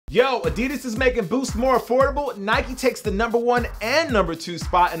Yo, Adidas is making Boost more affordable. Nike takes the #1 and #2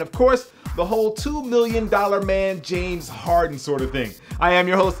 spot, and of course, the whole $2 million man James Harden sort of thing. I am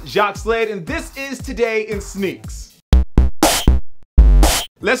your host, Jacques Slade, and this is Today in Sneaks.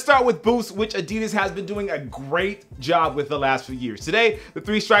 Let's start with Boost, which Adidas has been doing a great job with the last few years. Today, the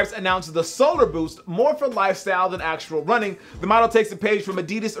Three Stripes announced the Solar Boost, more for lifestyle than actual running. The model takes a page from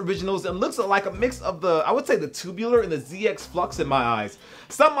Adidas Originals and looks like a mix of the, I would say, the Tubular and the ZX Flux in my eyes.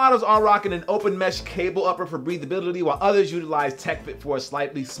 Some models are rocking an open mesh cable upper for breathability, while others utilize Tech Fit for a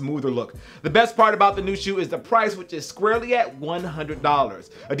slightly smoother look. The best part about the new shoe is the price, which is squarely at $100.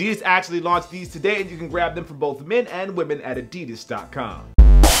 Adidas actually launched these today, and you can grab them for both men and women at adidas.com.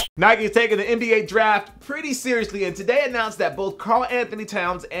 Nike is taking the NBA draft pretty seriously, and today announced that both Karl Anthony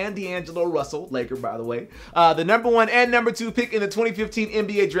Towns and D'Angelo Russell, Laker by the way, the #1 and #2 pick in the 2015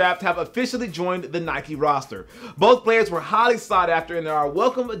 NBA draft, have officially joined the Nike roster. Both players were highly sought after and are a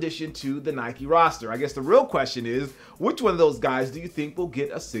welcome addition to the Nike roster. I guess the real question is, which one of those guys do you think will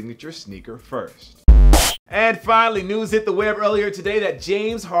get a signature sneaker first? And finally, news hit the web earlier today that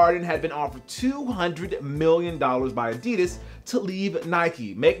James Harden had been offered $200 million by Adidas to leave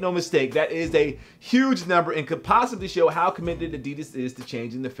Nike. Make no mistake, that is a huge number and could possibly show how committed Adidas is to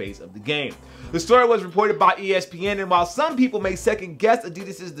changing the face of the game. The story was reported by ESPN, and while some people may second guess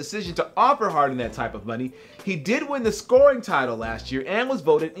Adidas' decision to offer Harden that type of money, he did win the scoring title last year and was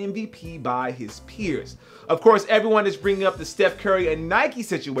voted MVP by his peers. Of course, everyone is bringing up the Steph Curry and Nike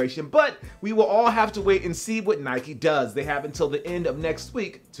situation, but we will all have to wait and see what Nike does. They have until the end of next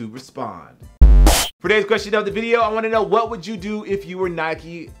week to respond. For today's question of the video, I want to know, what would you do if you were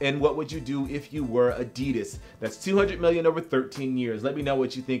Nike and what would you do if you were Adidas? That's $200 million over 13 years. Let me know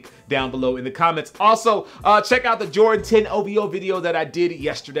what you think down below in the comments. Also, check out the Jordan 10 OVO video that I did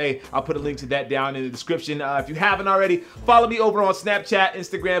yesterday. I'll put a link to that down in the description. If you haven't already, follow me over on Snapchat,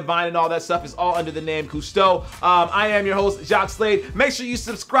 Instagram, Vine, and all that stuff is all under the name Kustoo. I am your host, Jacques Slade. Make sure you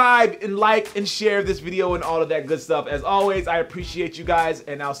subscribe and like and share this video and all of that good stuff. As always, I appreciate you guys,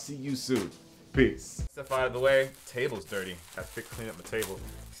 and I'll see you soon. Peace. Stuff out of the way. Table's dirty. I have to clean up my table.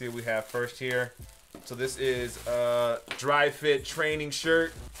 See what we have first here. So this is a dry fit training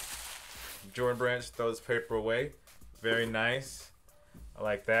shirt. Jordan Branch, throw this paper away. Very nice. I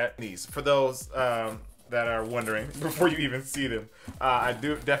like that. These, for those that are wondering before you even see them, I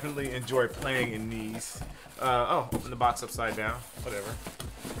do definitely enjoy playing in these. Oh, open the box upside down. Whatever.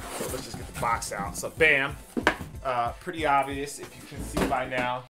 So let's just get the box out. So bam. Pretty obvious if you can see by now.